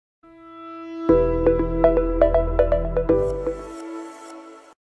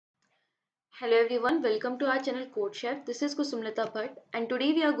everyone, welcome to our channel CodeChef. This is Kusmulata Bhatt and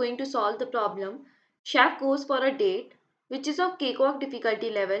today we are going to solve the problem Chef goes for a date which is of cakewalk difficulty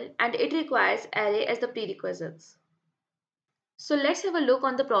level and it requires array as the prerequisites. So let's have a look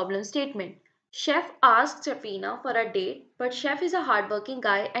on the problem statement. Chef asks Chefina for a date, but Chef is a hardworking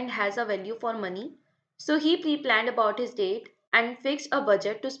guy and has a value for money. So he pre-planned about his date and fixed a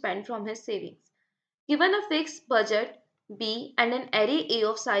budget to spend from his savings. Given a fixed budget B and an array A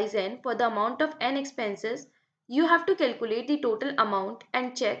of size n for the amount of n expenses, you have to calculate the total amount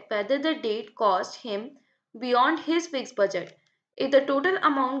and check whether the date cost him beyond his fixed budget. If the total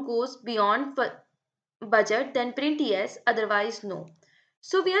amount goes beyond budget, then print yes, otherwise no.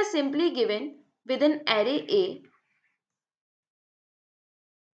 So we are simply given with an array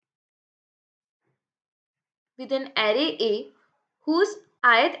A whose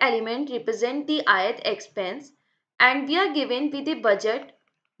ith element represent the ith expense and we are given with a budget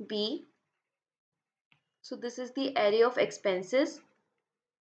B. So this is the array of expenses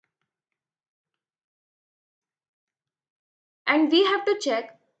and we have to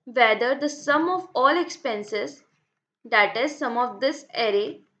check whether the sum of all expenses, that is sum of this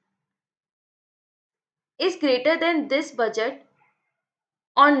array, is greater than this budget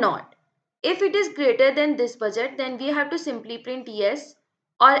or not. If it is greater than this budget, then we have to simply print yes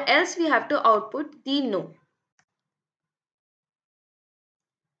or else we have to output the no.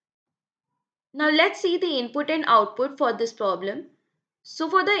 Now let's see the input and output for this problem. So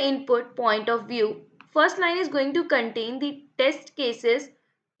for the input point of view, first line is going to contain the test cases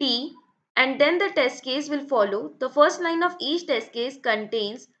T and then the test case will follow. The first line of each test case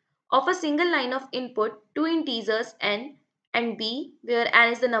contains of a single line of input two integers n and b, where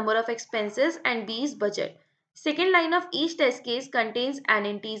n is the number of expenses and b is budget. Second line of each test case contains n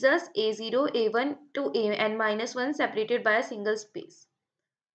integers a0, a1 to an-1 separated by a single space.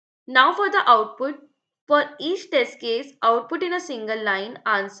 Now for the output, for each test case, output in a single line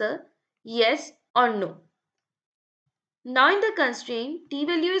answer yes or no. Now in the constraint, t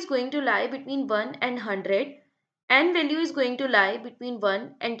value is going to lie between 1 and 100, n value is going to lie between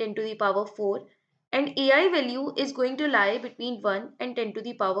 1 and 10 to the power 4, and ai value is going to lie between 1 and 10 to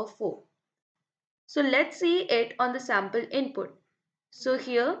the power 4. So let's see it on the sample input. So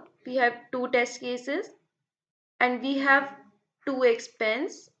here we have two test cases and we have two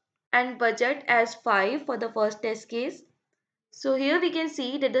expense and budget as 5 for the first test case. So here we can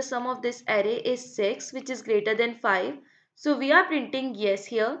see that the sum of this array is 6 which is greater than 5. So we are printing yes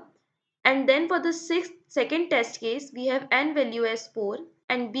here. And then for the second test case we have n value as 4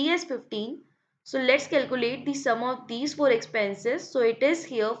 and b as 15. So let's calculate the sum of these four expenses. So it is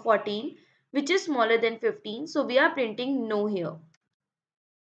here 14 which is smaller than 15. So we are printing no here.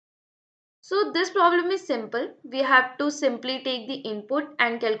 So this problem is simple. We have to simply take the input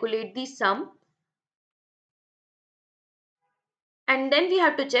and calculate the sum. And then we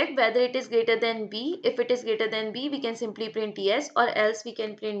have to check whether it is greater than b. If it is greater than b, we can simply print yes or else we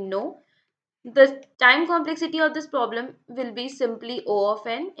can print no. The time complexity of this problem will be simply O of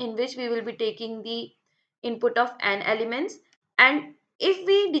n, in which we will be taking the input of n elements. And if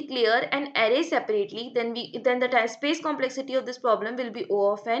we declare an array separately, then the time space complexity of this problem will be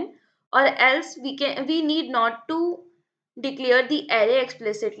O of n, or else we need not to declare the array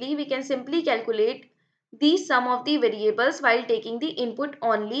explicitly. We can simply calculate the sum of the variables while taking the input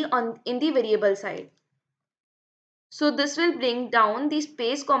only in the variable side. So this will bring down the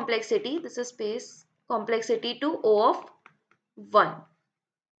space complexity. This is space complexity to O of 1.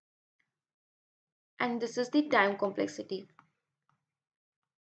 And this is the time complexity.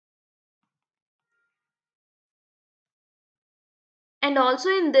 And also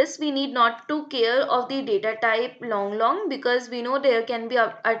in this we need not to care of the data type long because we know there can be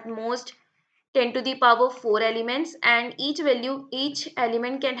at most 10 to the power 4 elements and each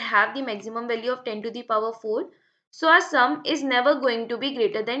element can have the maximum value of 10 to the power 4. So our sum is never going to be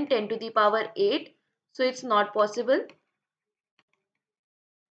greater than 10 to the power 8. So it's not possible.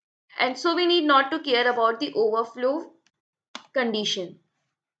 And so we need not to care about the overflow condition.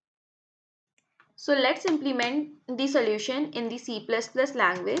 So let's implement the solution in the C++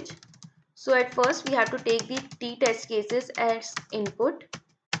 language. So at first we have to take the t test cases as input.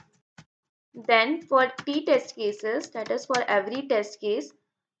 Then for t test cases, that is for every test case,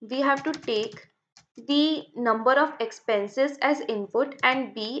 we have to take the number of expenses as input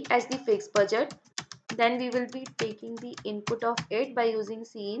and b as the fixed budget. Then we will be taking the input of it by using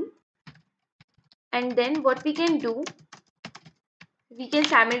cin. And then what we can do, we can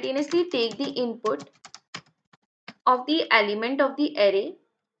simultaneously take the input of the element of the array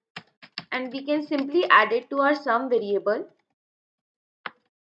and we can simply add it to our sum variable.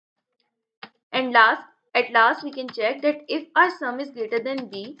 And at last we can check that if our sum is greater than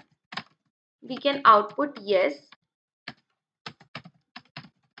b, we can output yes,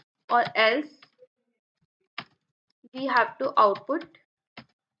 or else we have to output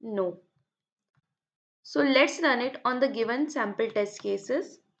no. So let's run it on the given sample test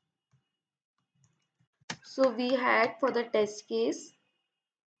cases. So we had for the test case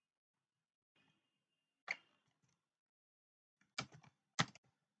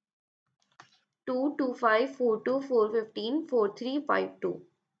 2, 2, 5, 4, 2, 4, 15, 4, 3, 5, 2.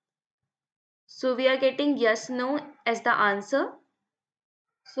 So we are getting yes, no as the answer.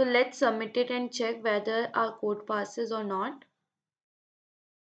 So let's submit it and check whether our code passes or not.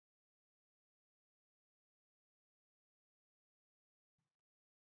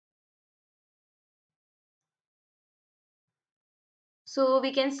 So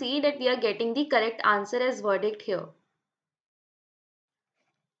we can see that we are getting the correct answer as verdict here.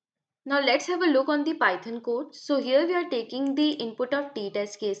 Now let's have a look on the Python code. So here we are taking the input of t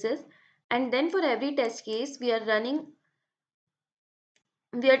test cases, and then for every test case we are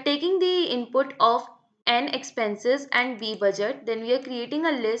taking the input of n expenses and b budget. Then we are creating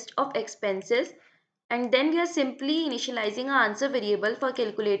a list of expenses, and then we are simply initializing our answer variable for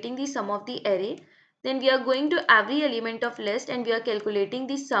calculating the sum of the array. Then we are going to every element of list and we are calculating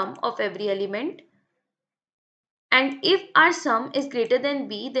the sum of every element. And if our sum is greater than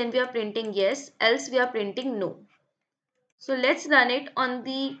b, then we are printing yes, else we are printing no. So let's run it on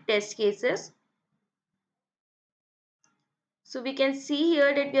the test cases. So we can see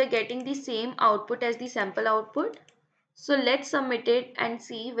here that we are getting the same output as the sample output. So let's submit it and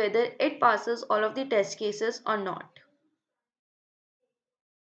see whether it passes all of the test cases or not.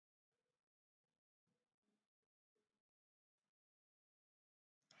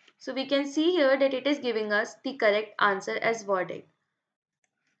 So we can see here that it is giving us the correct answer as verdict.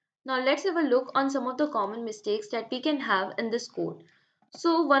 Now let's have a look on some of the common mistakes that we can have in this code.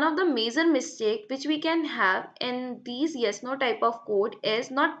 So one of the major mistake which we can have in these yes no type of code is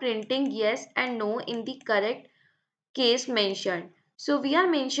not printing yes and no in the correct case mentioned. So we are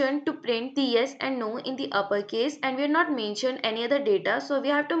mentioned to print the yes and no in the uppercase, and we are not mentioned any other data. So we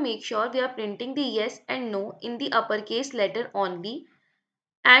have to make sure we are printing the yes and no in the uppercase letter only.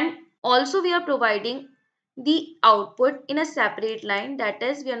 And also we are providing the output in a separate line, that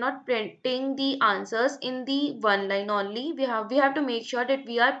is we are not printing the answers in the one line only. We have to make sure that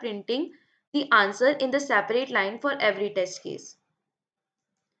we are printing the answer in the separate line for every test case.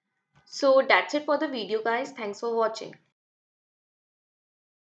 So that's it for the video guys. Thanks for watching.